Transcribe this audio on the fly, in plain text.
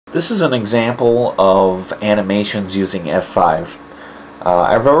This is an example of animations using F5.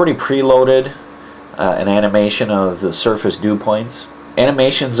 I've already preloaded an animation of the surface dew points.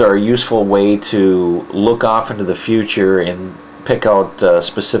 Animations are a useful way to look off into the future and pick out a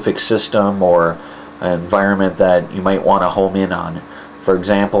specific system or an environment that you might want to home in on. For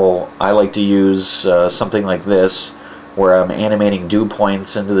example, I like to use something like this where I'm animating dew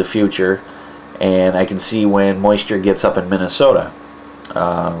points into the future, and I can see when moisture gets up in Minnesota.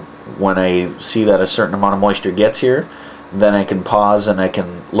 When I see that a certain amount of moisture gets here, then I can pause and I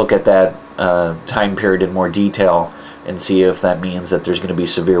can look at that time period in more detail and see if that means that there's going to be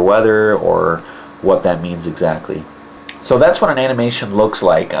severe weather or what that means exactly. So that's what an animation looks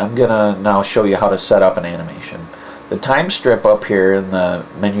like. I'm going to now show you how to set up an animation. The time strip up here in the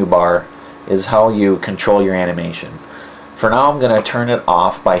menu bar is how you control your animation. For now, I'm going to turn it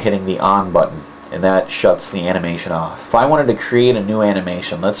off by hitting the on button, and that shuts the animation off. If I wanted to create a new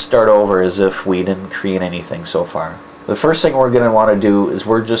animation, let's start over as if we didn't create anything so far. The first thing we're going to want to do is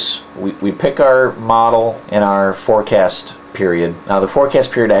we pick our model and our forecast period. Now the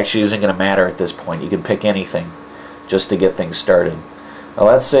forecast period actually isn't going to matter at this point. You can pick anything just to get things started. Now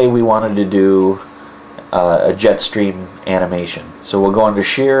let's say we wanted to do a jet stream animation. So we'll go under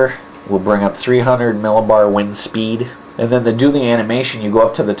shear, we'll bring up 300 millibar wind speed, and then to do the animation you go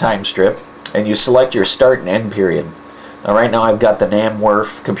up to the time strip and you select your start and end period. Now right now I've got the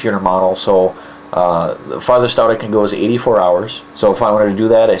NAMWRF computer model, so the farthest out I can go is 84 hours. So if I wanted to do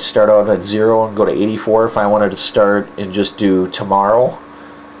that, I start out at 0 and go to 84. If I wanted to start and just do tomorrow,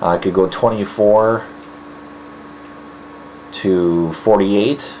 I could go 24 to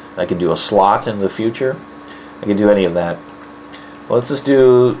 48. I could do a slot in the future. I could do any of that. Well, let's just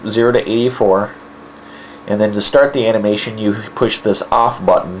do 0 to 84. And then to start the animation, you push this off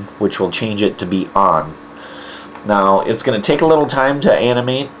button, which will change it to be on. Now, it's going to take a little time to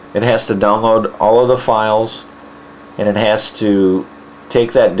animate. It has to download all of the files, and it has to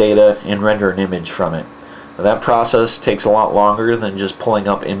take that data and render an image from it. Now, that process takes a lot longer than just pulling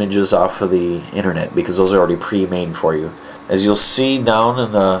up images off of the internet, because those are already pre-made for you. As you'll see down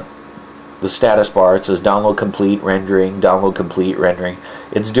in the status bar, it says download complete rendering, download complete rendering.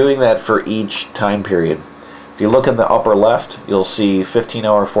 It's doing that for each time period. If you look in the upper left, you'll see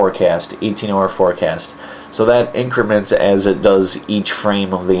 15-hour forecast, 18-hour forecast. So that increments as it does each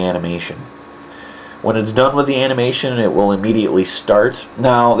frame of the animation. When it's done with the animation, it will immediately start.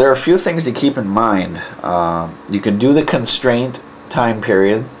 Now, there are a few things to keep in mind. You can do the constraint time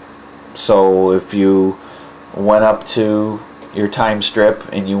period. So if you went up to your time strip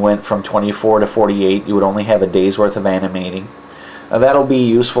and you went from 24 to 48, you would only have a day's worth of animating. That'll be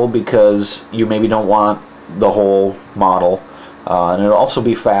useful because you maybe don't want the whole model. And it'll also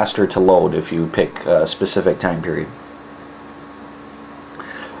be faster to load if you pick a specific time period.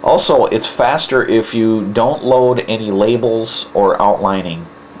 Also, it's faster if you don't load any labels or outlining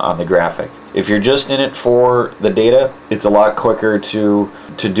on the graphic. If you're just in it for the data, it's a lot quicker to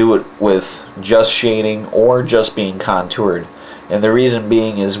do it with just shading or just being contoured. And the reason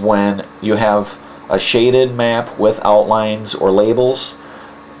being is when you have a shaded map with outlines or labels,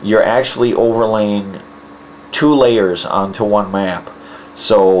 you're actually overlaying 2 layers onto one map,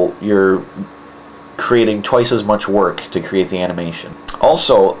 so you're creating twice as much work to create the animation.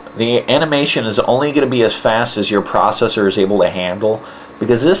 Also, the animation is only going to be as fast as your processor is able to handle,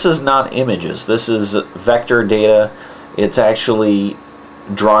 because this is not images, this is vector data. It's actually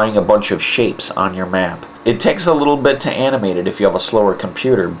drawing a bunch of shapes on your map. It takes a little bit to animate it if you have a slower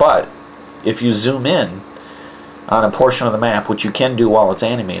computer, but if you zoom in on a portion of the map, which you can do while it's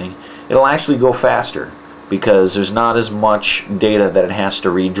animating, it'll actually go faster, because there's not as much data that it has to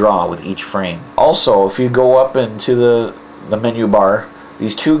redraw with each frame. Also, if you go up into the menu bar,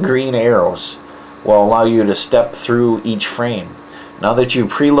 these 2 green arrows will allow you to step through each frame. Now that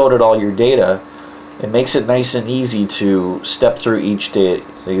you've preloaded all your data, it makes it nice and easy to step through each data.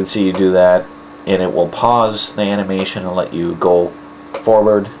 So you can see you do that, and it will pause the animation and let you go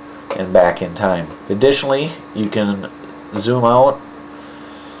forward and back in time. Additionally, you can zoom out,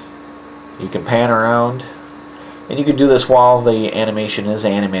 you can pan around, and you can do this while the animation is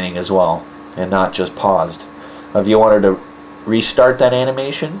animating as well, and not just paused. If you wanted to restart that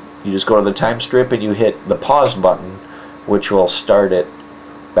animation, you just go to the time strip and you hit the pause button, which will start it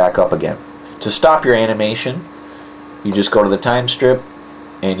back up again. To stop your animation, you just go to the time strip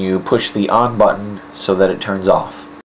and you push the on button so that it turns off.